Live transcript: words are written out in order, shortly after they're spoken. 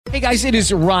Hey guys, it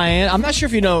is Ryan. I'm not sure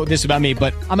if you know this about me,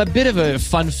 but I'm a bit of a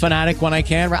fun fanatic when I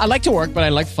can. I like to work, but I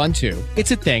like fun too.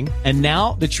 It's a thing. And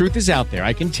now the truth is out there.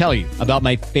 I can tell you about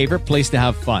my favorite place to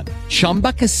have fun.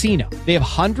 Chumba Casino. They have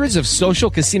hundreds of social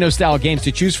casino style games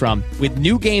to choose from with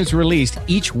new games released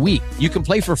each week. You can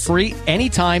play for free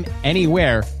anytime,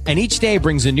 anywhere. And each day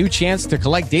brings a new chance to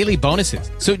collect daily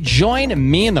bonuses. So join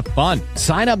me in the fun.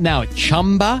 Sign up now at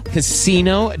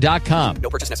ChumbaCasino.com. No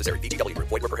purchase necessary. VGW.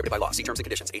 Void where prohibited by law. See terms and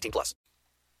conditions. 18+.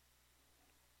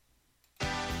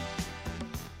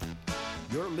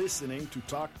 You're listening to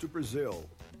Talk to Brazil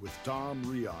with Tom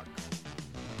Rioch.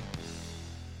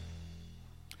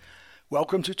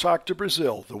 Welcome to Talk to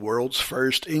Brazil, the world's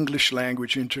first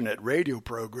English-language internet radio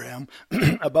program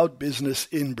about business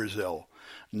in Brazil,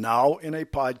 now in a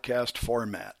podcast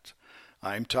format.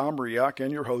 I'm Tom Rioch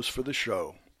and your host for the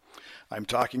show. I'm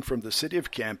talking from the city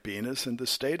of Campinas in the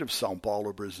state of São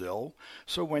Paulo, Brazil,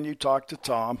 so when you talk to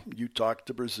Tom, you talk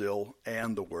to Brazil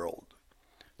and the world.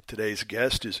 Today's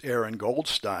guest is Aaron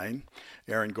Goldstein.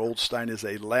 Aaron Goldstein is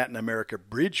a Latin America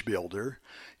bridge builder.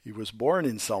 He was born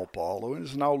in São Paulo and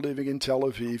is now living in Tel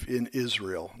Aviv in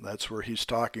Israel. That's where he's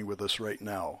talking with us right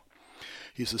now.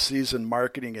 He's a seasoned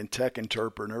marketing and tech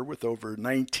entrepreneur with over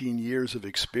 19 years of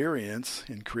experience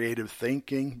in creative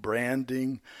thinking,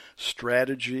 branding,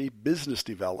 strategy, business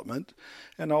development,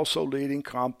 and also leading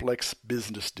complex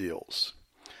business deals.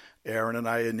 Aaron and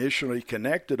I initially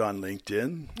connected on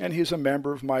LinkedIn, and he's a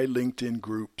member of my LinkedIn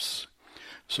groups.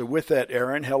 So with that,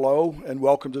 Aaron, hello, and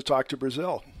welcome to Talk to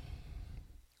Brazil.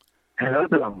 Hello,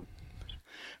 Tom.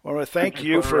 I want to thank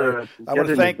you for. I want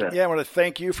to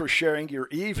thank you for sharing your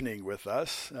evening with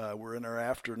us. We're in our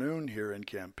afternoon here in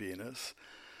Campinas.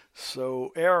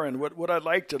 So, Aaron, what I'd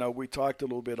like to know, we talked a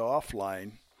little bit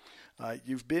offline.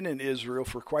 You've been in Israel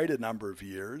for quite a number of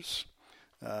years,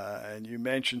 and you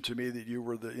mentioned to me that you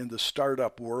were in the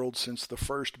startup world since the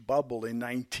first bubble in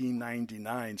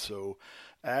 1999. So,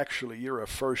 actually, you're a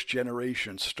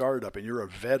first-generation startup, and you're a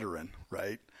veteran,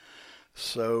 right?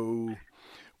 So,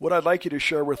 what I'd like you to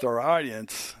share with our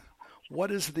audience,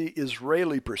 what is the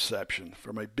Israeli perception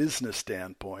from a business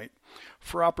standpoint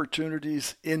for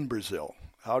opportunities in Brazil?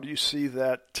 How do you see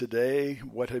that today?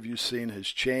 What have you seen has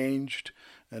changed?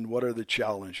 And what are the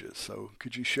challenges? So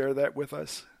could you share that with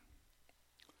us?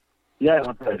 Yeah,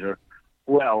 my pleasure.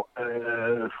 Well,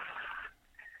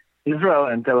 Israel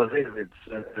and Tel Aviv, it's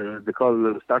they call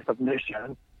the startup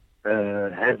nation,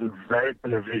 has a very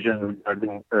clear vision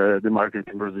regarding the market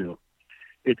in Brazil.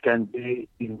 It can be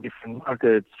in different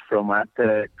markets from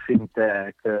tech,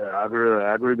 fintech,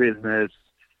 agribusiness,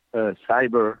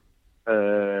 cyber.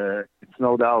 It's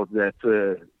no doubt that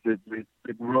the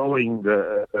growing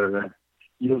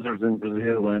users in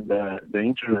Brazil and the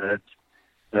internet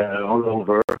all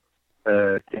over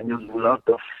can use a lot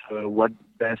of what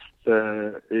best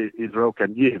Israel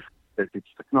can give, that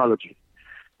it's technology.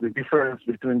 The difference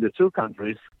between the two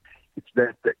countries is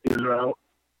that Israel,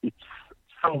 it's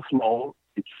so small.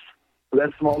 It's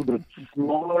less small, but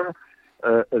smaller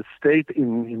state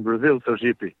in Brazil,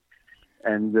 Sergipe.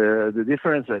 And the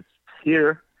difference is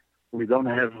here, we don't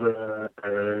have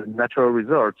natural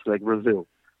resorts like Brazil.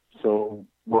 So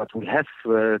what we have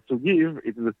to give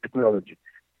is the technology.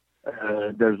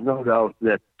 There's no doubt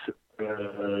that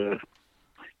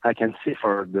I can see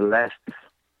for the last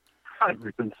 5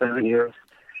 or 7 years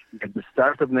that the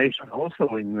startup nation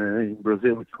also in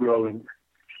Brazil is growing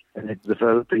and it's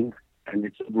developing. And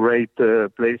it's a great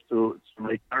place to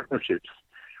make partnerships.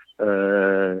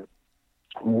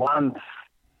 Once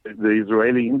the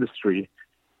Israeli industry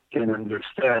can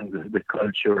understand the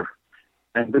culture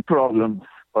and the problems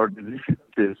or the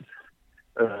difficulties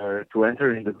to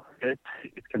enter in the market,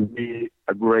 it can be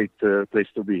a great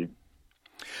place to be in.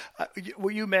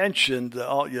 Well, you mentioned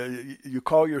you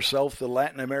call yourself the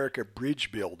Latin America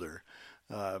bridge builder.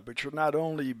 But you're not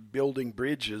only building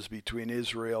bridges between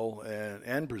Israel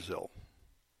and Brazil.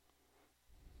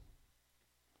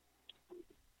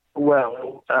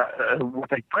 Well,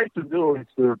 what I try to do is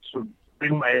to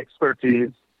bring my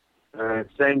expertise,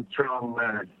 same from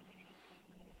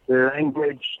the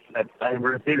language that I'm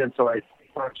Brazilian, so I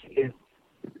speak Portuguese,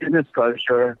 business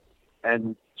culture,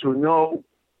 and to know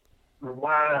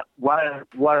what are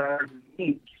the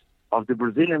needs of the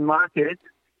Brazilian market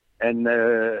and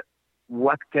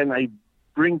what can I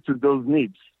bring to those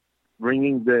needs,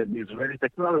 bringing the Israeli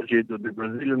technology to the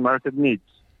Brazilian market needs.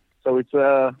 So it's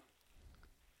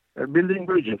building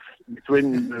bridges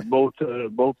between both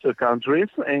countries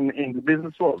and in the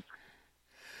business world.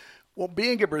 Well,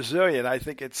 being a Brazilian, I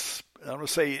think I don't want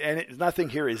to say nothing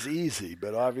here is easy,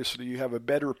 but obviously you have a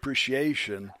better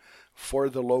appreciation for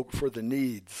the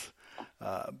needs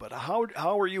But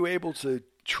how are you able to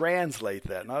translate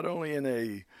that, not only in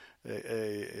a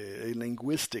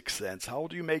linguistic sense? How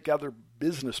do you make other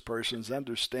business persons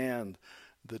understand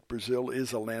that Brazil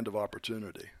is a land of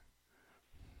opportunity?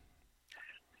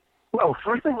 Well,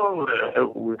 first of all,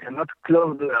 we cannot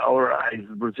close our eyes.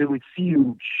 Brazil is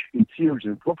huge. It's huge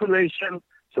in population,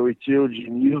 so it's huge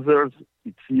in users.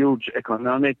 It's huge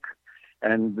economic,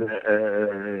 and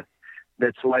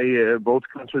that's why both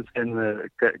countries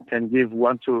can give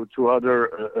one to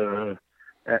other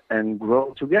and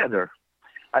grow together.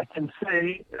 I can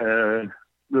say,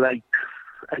 like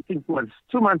I think it was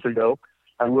 2 months ago,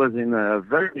 I was in a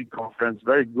very big conference,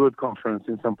 very good conference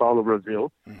in São Paulo,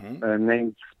 Brazil,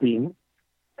 named SPIN.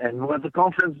 And it was a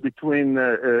conference between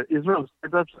Israel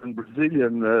startups and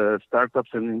Brazilian startups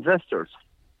and investors.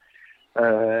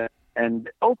 And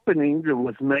the opening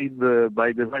was made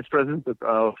by the vice president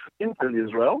of Intel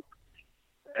Israel.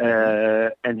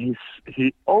 And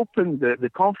he opened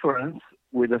the conference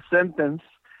with a sentence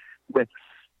that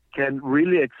can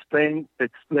really explain the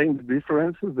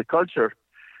differences, the culture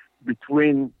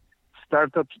between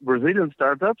startups, Brazilian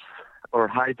startups, or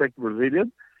high-tech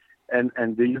Brazilian, and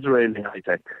the Israeli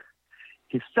high-tech.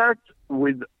 He starts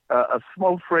with a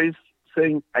small phrase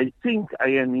saying, "I think I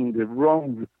am in the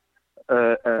wrong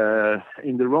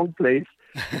place,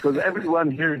 because everyone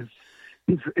here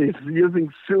is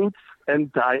using suits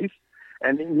and ties,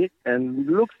 and it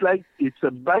looks like it's a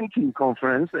banking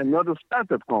conference and not a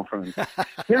startup conference."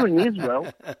 Here in Israel,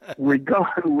 we go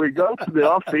to the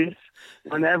office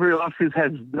when every office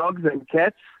has dogs and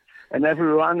cats, and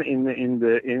everyone in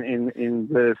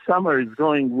the summer is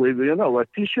going with a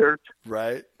t-shirt,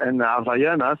 right, and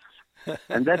Havaianas,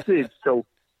 and that's it. So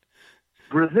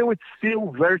Brazil is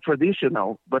still very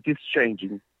traditional, but it's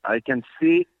changing. I can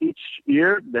see each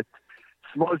year that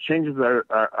small changes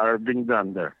are being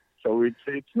done there. So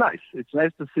it's nice. It's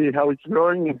nice to see how it's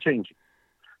growing and changing.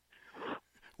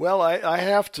 Well, I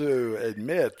have to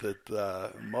admit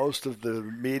that most of the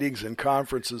meetings and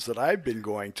conferences that I've been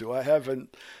going to, I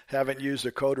haven't used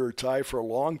a coat or a tie for a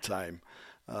long time.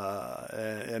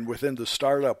 And within the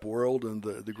startup world and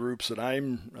the groups that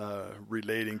I'm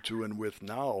relating to and with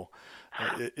now,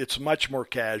 it's much more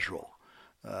casual,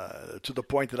 to the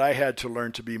point that I had to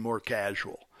learn to be more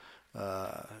casual.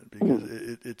 Because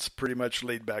it's pretty much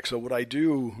laid back. So what I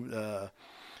do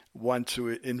want to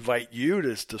invite you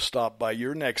to stop by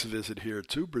your next visit here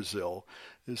to Brazil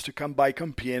is to come by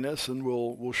Campinas, and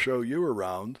we'll show you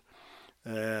around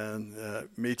and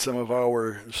meet some of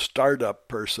our startup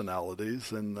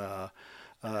personalities, and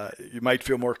you might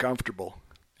feel more comfortable.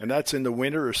 And that's in the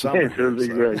winter or summer. Yes, it'll be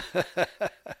great.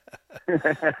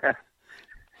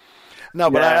 No,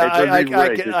 but yeah,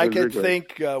 I can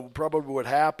think probably what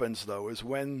happens, though, is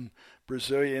when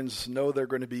Brazilians know they're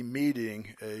going to be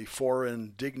meeting a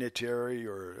foreign dignitary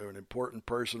or an important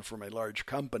person from a large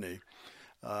company,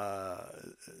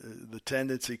 the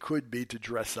tendency could be to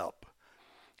dress up.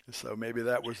 So maybe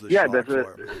that was the shock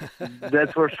for him.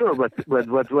 That's for sure. But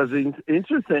what was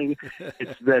interesting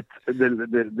is that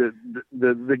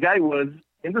the guy was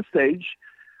in the stage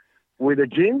with a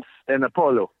jeans and a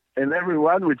polo, and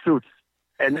everyone with suits.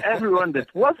 And everyone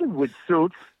that wasn't with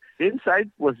suits inside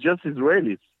was just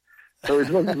Israelis. So it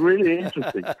was really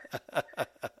interesting.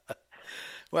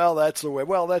 Well, that's the way.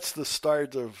 Well, that's the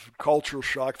start of cultural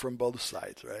shock from both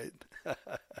sides, right?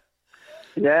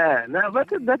 Yeah, no,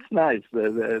 but that's nice.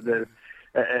 But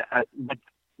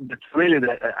really,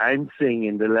 that I'm seeing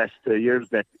in the last years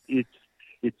that it's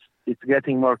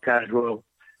getting more casual,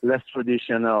 less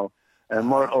traditional,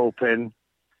 more open.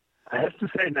 I have to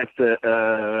say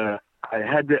that I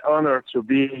had the honor to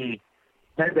be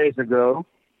 10 days ago.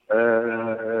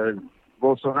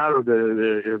 Bolsonaro,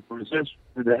 the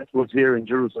president, was here in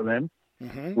Jerusalem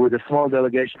with a small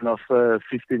delegation of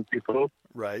 15 people,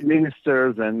 right?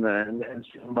 Ministers and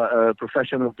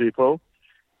professional people.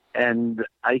 And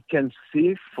I can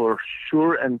see for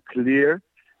sure and clear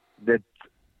that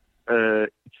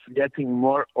it's getting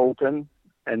more open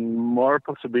and more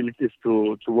possibilities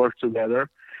to work together.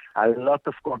 A lot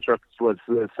of contracts was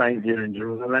signed here in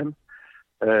Jerusalem.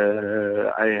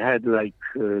 I had like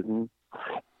 5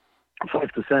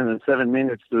 to 7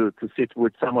 minutes to sit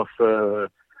with some of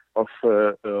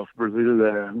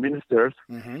Brazil ministers,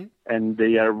 and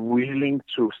they are willing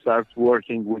to start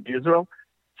working with Israel,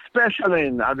 especially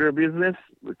in agribusiness,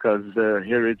 because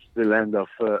here it's the land of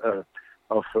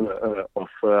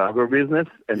agribusiness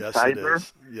and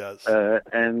cyber. Yes.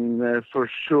 And for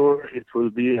sure, it will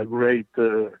be a great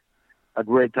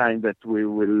time that we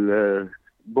will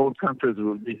both countries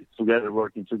will be together,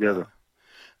 working together.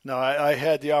 No, I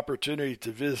had the opportunity to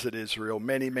visit Israel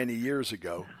many, many years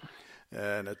ago,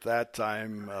 and at that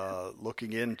time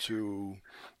looking into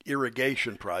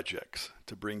irrigation projects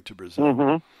to bring to Brazil.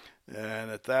 Mm-hmm.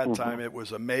 And at that time, it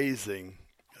was amazing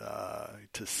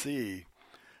to see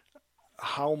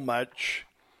how much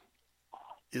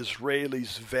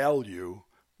Israelis value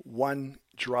one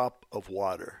drop of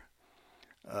water.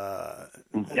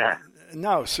 Yeah.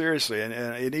 No, seriously,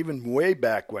 and even way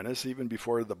back when, it's even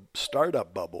before the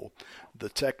startup bubble, the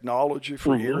technology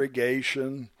for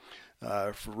irrigation,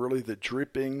 for really the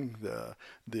dripping,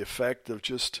 the effect of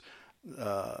just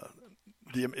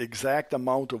the exact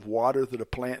amount of water that a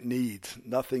plant needs,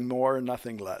 nothing more,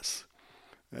 nothing less.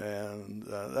 And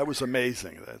that was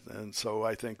amazing. And so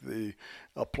I think the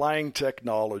applying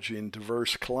technology in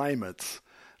diverse climates,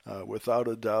 without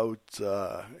a doubt,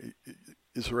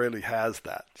 Israeli has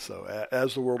that. So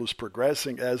as the world is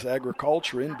progressing, as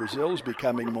agriculture in Brazil is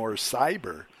becoming more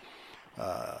cyber,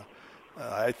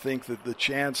 I think that the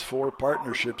chance for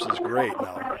partnerships is great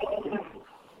now.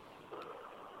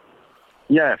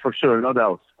 Yeah, for sure, no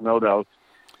doubt.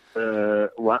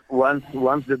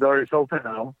 Once the door is open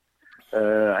now,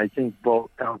 I think both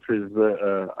countries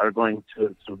are going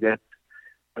to get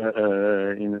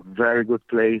in a very good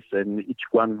place, and each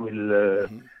one will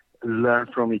learn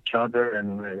from each other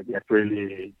and get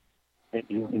really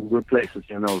in good places,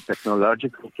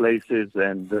 technological places,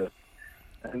 and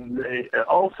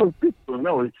also people.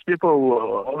 No, it's people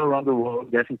all around the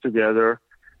world getting together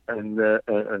and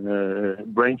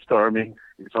brainstorming.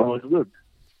 It's always good.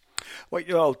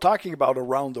 Well, talking about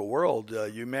around the world,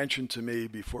 you mentioned to me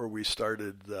before we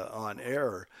started on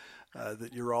air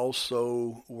that you're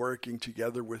also working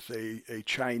together with a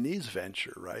Chinese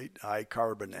venture, right?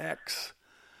 iCarbonX.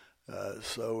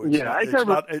 So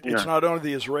it's not only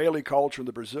the Israeli culture and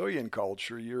the Brazilian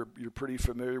culture. You're pretty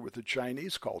familiar with the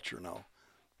Chinese culture now.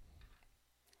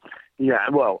 Yeah,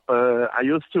 well, I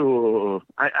used to.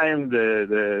 I am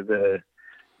the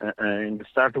in the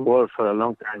startup world for a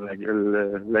long time,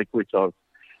 like we talked,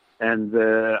 and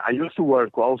I used to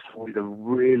work also with a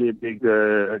really big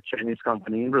Chinese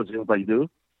company in Brazil, Baidu,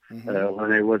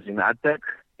 when I was in AdTech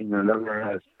in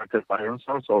another startup iron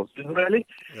source, also Israeli,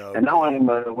 and now I'm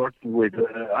working with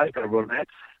iCarbonX.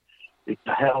 It's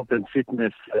a health and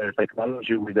fitness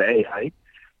technology with AI.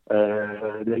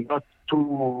 They got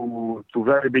two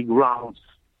very big rounds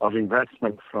of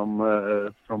investment from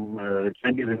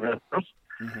Chinese investors.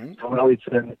 So now it's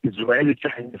an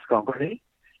Israeli-Chinese company,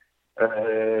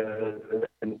 and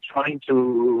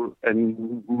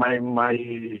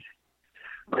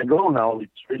my goal now is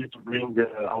really to bring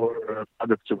our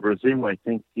product to Brazil. I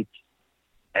think it's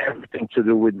everything to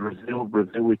do with Brazil.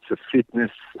 Brazil, it's a fitness.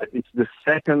 It's the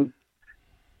second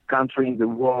country in the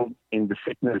world in the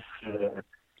fitness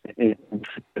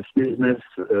business,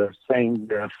 saying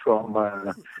from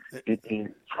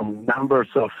numbers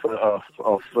of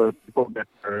people that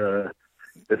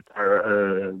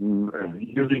are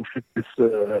using fitness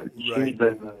machines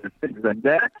and things like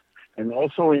that, and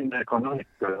also in economic,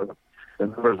 the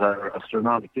numbers are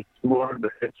astronomical.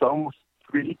 It's almost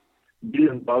 $3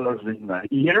 billion in a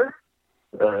year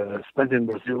spent in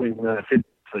Brazil in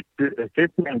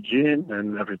fitness, gym,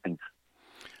 and everything.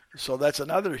 So that's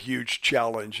another huge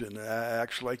challenge. And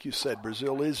actually, like you said,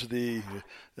 Brazil is the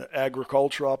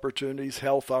agriculture opportunities,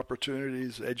 health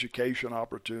opportunities, education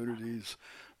opportunities,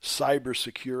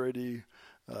 cybersecurity,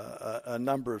 a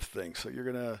number of things. So you're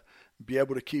going to be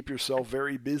able to keep yourself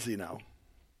very busy now.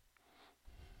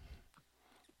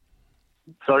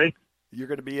 Sorry? You're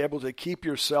going to be able to keep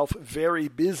yourself very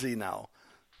busy now.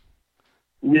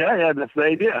 Yeah, that's the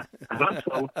idea. I hope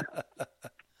so.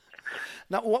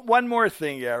 Now, one more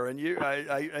thing, Aaron.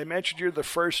 I mentioned you're the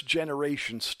first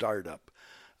generation startup.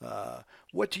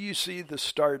 What do you see the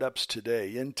startups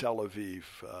today in Tel Aviv,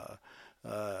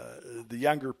 the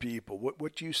younger people?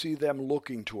 What do you see them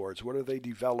looking towards? What are they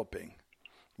developing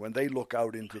when they look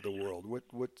out into the world?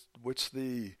 What's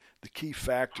the key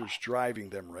factors driving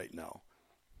them right now?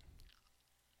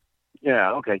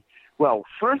 Yeah, okay. Well,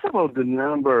 first of all, the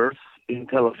numbers in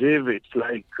Tel Aviv, it's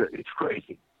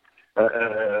crazy.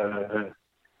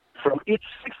 From each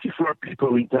 64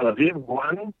 people in Tel Aviv,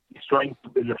 one is trying to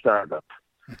build a startup.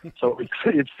 So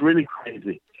it's really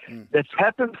crazy. That's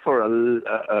happened for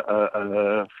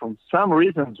from some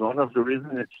reasons. One of the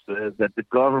reasons is that the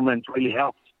government really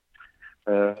helps.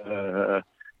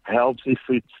 Helps if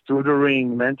it's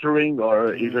tutoring, mentoring,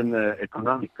 or even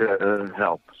economic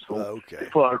help. So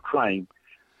people are trying.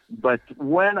 But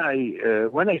when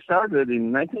I started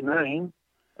in 1999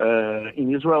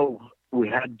 in Israel, we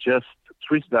had just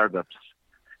 3 startups.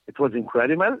 It was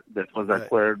Incredible, that was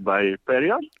acquired by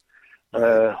Period,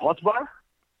 Hotbar,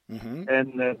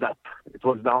 and that it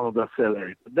was down the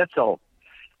salary. That's all.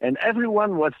 And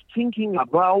everyone was thinking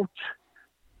about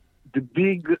the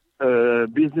big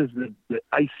business, the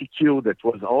ICQ, that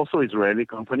was also Israeli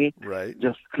company, Right.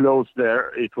 just closed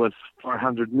there. It was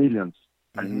 400 million.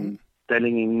 I'm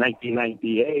telling in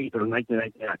 1998 or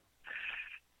 1999.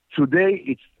 Today,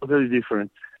 it's totally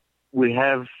different. We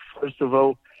have, first of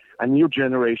all, a new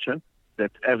generation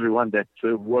that everyone that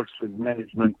works with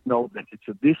management knows that it's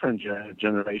a different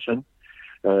generation,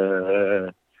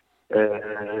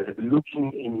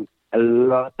 looking in a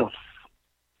lot of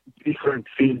different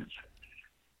fields.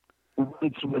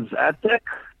 Once it was AdTech,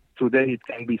 today it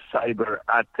can be cyber,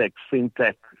 AdTech,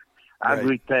 FinTech,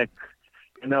 Agri-Tech.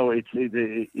 You know, it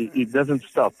doesn't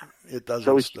stop. It doesn't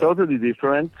So it's stop. totally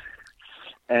different.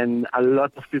 And a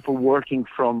lot of people working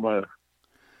from a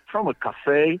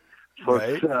cafe for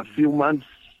Right. a few months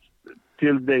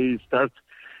till they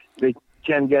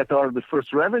can get all the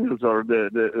first revenues or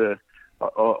the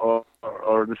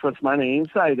first money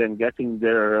inside and getting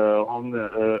their own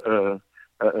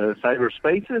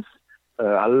cyberspaces.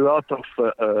 A lot of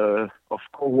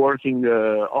co-working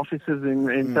offices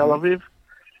in Tel Aviv,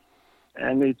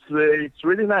 and it's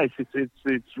really nice.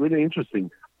 It's really interesting.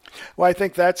 Well, I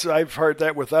think I've heard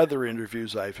that with other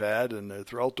interviews I've had, and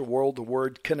throughout the world, the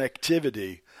word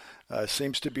connectivity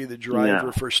seems to be the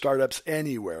driver for startups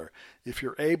anywhere. If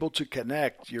you're able to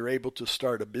connect, you're able to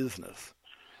start a business.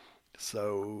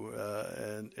 So,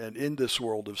 and in this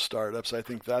world of startups, I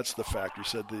think that's the fact. You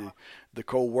said the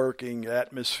co-working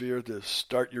atmosphere to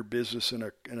start your business in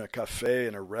a cafe,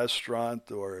 in a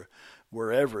restaurant, or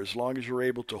wherever. As long as you're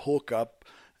able to hook up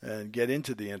and get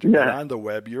into the internet on the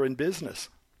web, you're in business.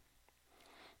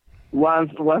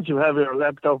 Once you have your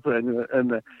laptop and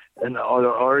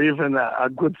or even a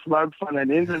good smartphone and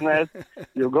internet,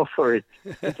 you go for it.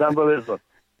 It's unbelievable.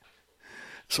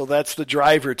 So that's the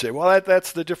driver to. Well,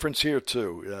 that's the difference here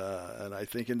too, and I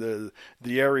think in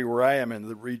the area where I am, in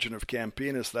the region of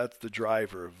Campinas, that's the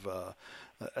driver of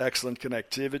excellent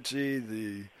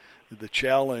connectivity. The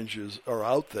challenges are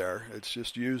out there. It's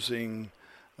just using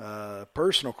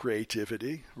personal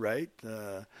creativity, right?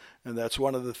 And that's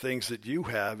one of the things that you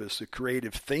have is the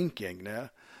creative thinking.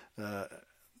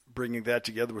 Bringing that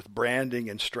together with branding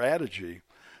and strategy.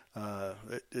 I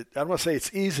don't want to say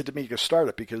it's easy to make a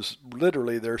startup because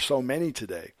literally there are so many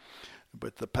today,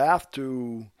 but the path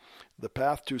to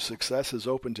success is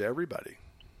open to everybody.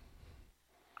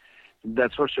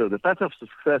 That's for sure. The path of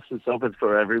success is open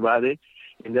for everybody.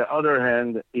 On the other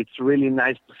hand, it's really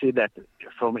nice to see that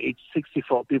from each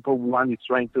 64 people, one is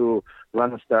trying to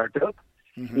run a startup.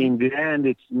 In the end,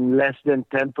 it's less than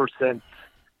 10%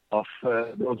 of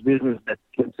those businesses that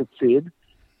can succeed.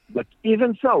 But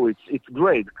even so, it's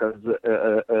great because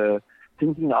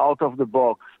thinking out of the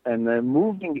box and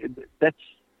moving, that's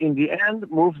in the end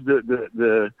moves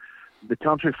the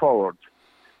country forward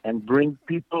and bring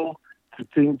people to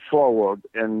think forward,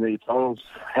 and it's all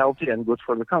healthy and good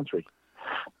for the country.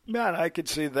 Man, I could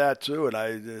see that too, and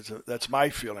that's my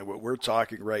feeling. What we're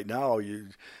talking right now, you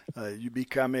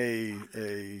become a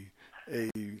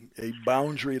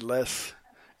boundary-less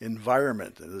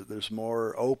environment. There's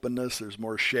more openness. There's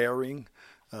more sharing.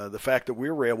 The fact that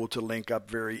we were able to link up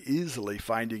very easily,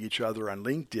 finding each other on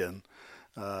LinkedIn,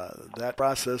 that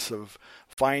process of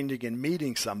finding and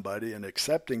meeting somebody and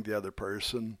accepting the other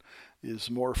person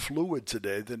is more fluid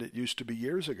today than it used to be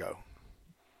years ago.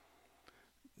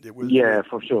 It was,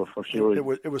 for sure.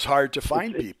 It was hard to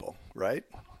find people, right?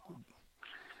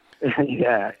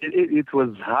 Yeah, it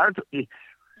was hard.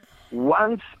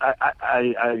 Once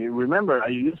I remember I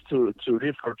used to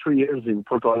live for 3 years in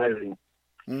Porto Alegre,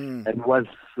 and was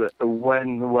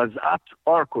at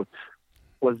Orkut,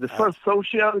 was the first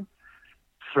social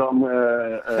from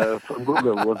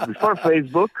Google. It was before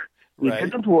Facebook. It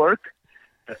didn't work.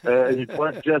 It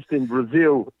was just in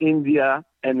Brazil, India,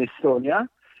 and Estonia.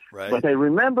 Right. But I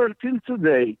remember till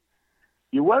today,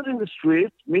 you was in the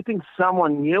street meeting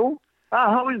someone new.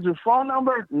 How is your phone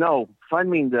number? No, find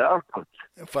me in the Orkut.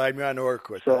 Find me on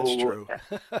Orkut. So, that's true.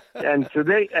 and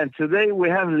today we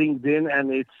have LinkedIn,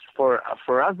 and it's for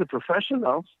us the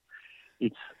professionals.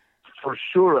 It's for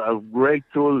sure a great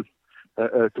tool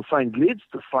to find leads,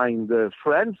 to find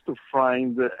friends, to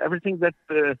find everything that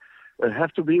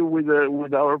have to be with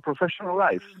our professional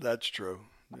life. That's true.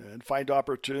 And find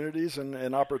opportunities,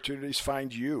 and opportunities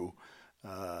find you.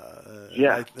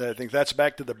 I think that's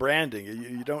back to the branding.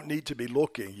 You don't need to be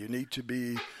looking. You need to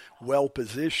be well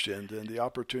positioned, and the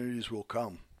opportunities will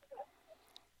come.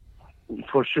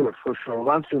 For sure.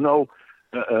 Once you know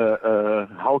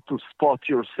how to spot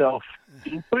yourself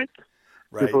into it,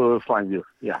 people will find you.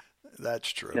 Yeah. That's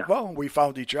true. Yeah. Well, we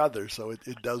found each other, so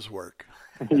it does work.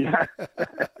 Yeah,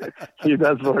 he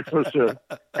does work for sure.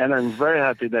 And I'm very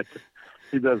happy that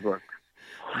he does work.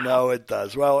 No, it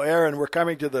does. Well, Aaron, we're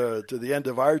coming to the end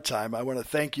of our time. I want to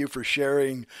thank you for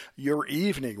sharing your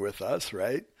evening with us,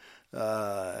 right?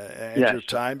 And yes. your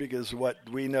time, because what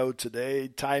we know today,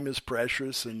 time is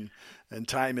precious, and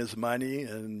time is money,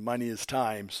 and money is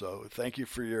time. So thank you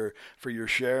for your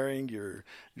sharing, your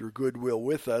goodwill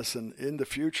with us, and in the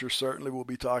future certainly we'll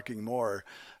be talking more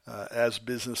as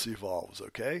business evolves.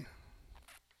 Okay.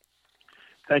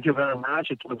 Thank you very much.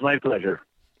 It was my pleasure.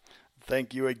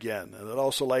 Thank you again. And I'd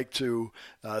also like to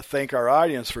thank our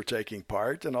audience for taking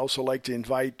part, and also like to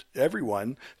invite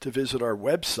everyone to visit our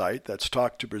website, that's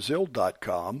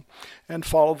talktobrazil.com, and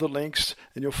follow the links,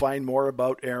 and you'll find more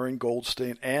about Aaron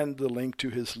Goldstein and the link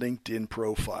to his LinkedIn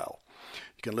profile.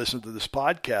 You can listen to this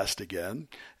podcast again,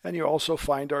 and you'll also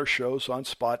find our shows on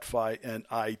Spotify and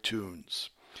iTunes.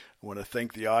 I want to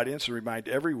thank the audience and remind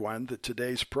everyone that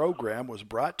today's program was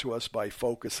brought to us by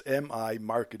Focus MI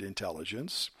Market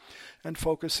Intelligence, and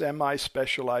Focus MI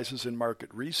specializes in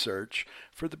market research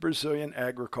for the Brazilian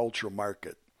agricultural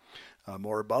market.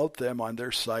 More about them on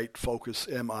their site,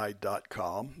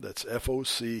 focusmi.com. That's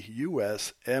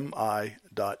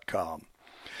FOCUSMI.com.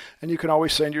 And you can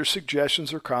always send your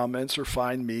suggestions or comments, or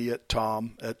find me at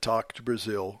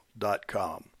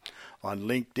tom@talktobrazil.com. On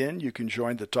LinkedIn, you can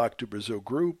join the Talk to Brazil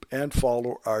group and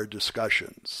follow our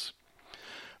discussions.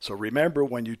 So remember,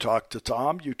 when you talk to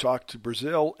Tom, you talk to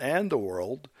Brazil and the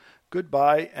world.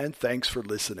 Goodbye, and thanks for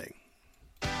listening.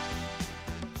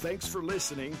 Thanks for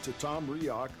listening to Tom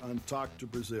Rioch on Talk to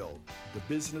Brazil, the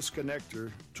business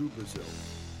connector to Brazil.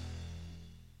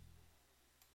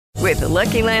 With the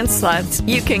Lucky Land Slots,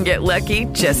 you can get lucky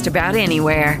just about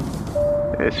anywhere.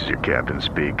 This is your captain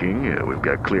speaking. We've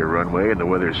got clear runway and the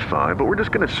weather's fine, but we're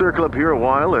just going to circle up here a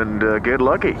while and get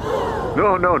lucky.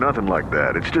 No, nothing like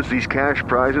that. It's just these cash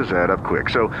prizes add up quick.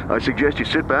 So I suggest you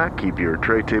sit back, keep your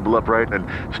tray table upright, and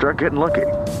start getting lucky.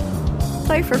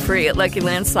 Play for free at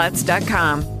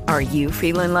LuckyLandSlots.com. Are you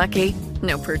feeling lucky?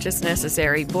 No purchase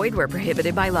necessary. Void where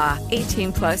prohibited by law.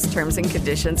 18+ terms and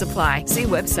conditions apply. See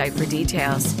website for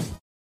details.